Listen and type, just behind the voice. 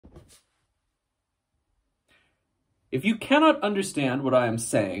If you cannot understand what I am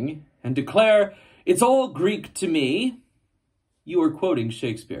saying and declare it's all Greek to me, you are quoting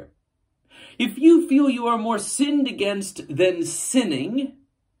Shakespeare. If you feel you are more sinned against than sinning,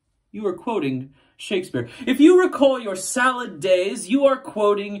 you are quoting Shakespeare. If you recall your salad days, you are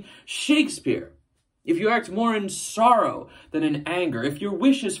quoting Shakespeare. If you act more in sorrow than in anger, if your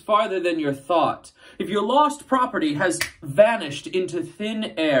wish is farther than your thought, if your lost property has vanished into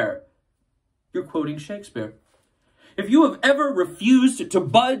thin air, you're quoting Shakespeare. If you have ever refused to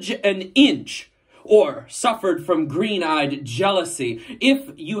budge an inch, or suffered from green-eyed jealousy,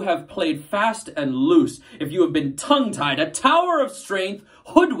 if you have played fast and loose, if you have been tongue-tied, a tower of strength,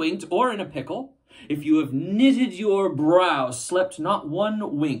 hoodwinked, or in a pickle, if you have knitted your brow, slept not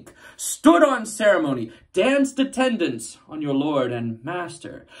one wink, stood on ceremony, danced attendance on your lord and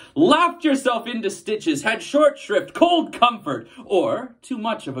master, laughed yourself into stitches, had short shrift, cold comfort, or too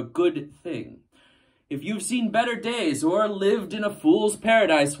much of a good thing, if you've seen better days or lived in a fool's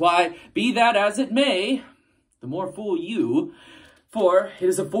paradise, why, be that as it may, the more fool you, for it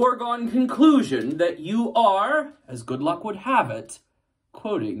is a foregone conclusion that you are, as good luck would have it,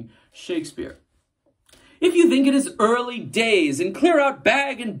 quoting Shakespeare. If you think it is early days and clear out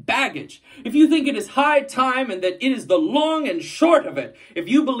bag and baggage, if you think it is high time and that it is the long and short of it, if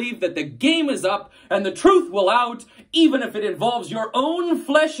you believe that the game is up and the truth will out, even if it involves your own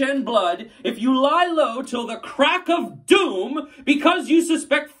flesh and blood, if you lie low till the crack of doom because you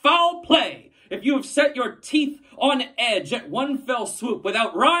suspect foul play, if you have set your teeth on edge at one fell swoop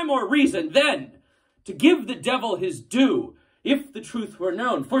without rhyme or reason, then, to give the devil his due, if the truth were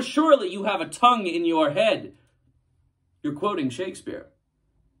known, for surely you have a tongue in your head. You're quoting Shakespeare.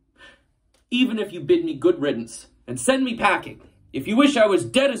 Even if you bid me good riddance and send me packing, if you wish I was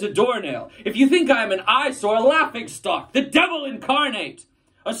dead as a doornail, if you think I am an eyesore, a laughingstock, the devil incarnate,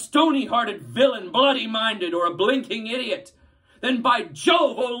 a stony-hearted villain, bloody-minded, or a blinking idiot, then by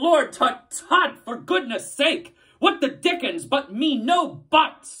Jove, O Lord, tut-tut, for goodness sake, what the dickens, but me, no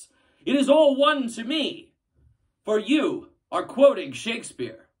buts. It is all one to me, for you are quoting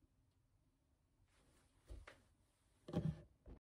Shakespeare.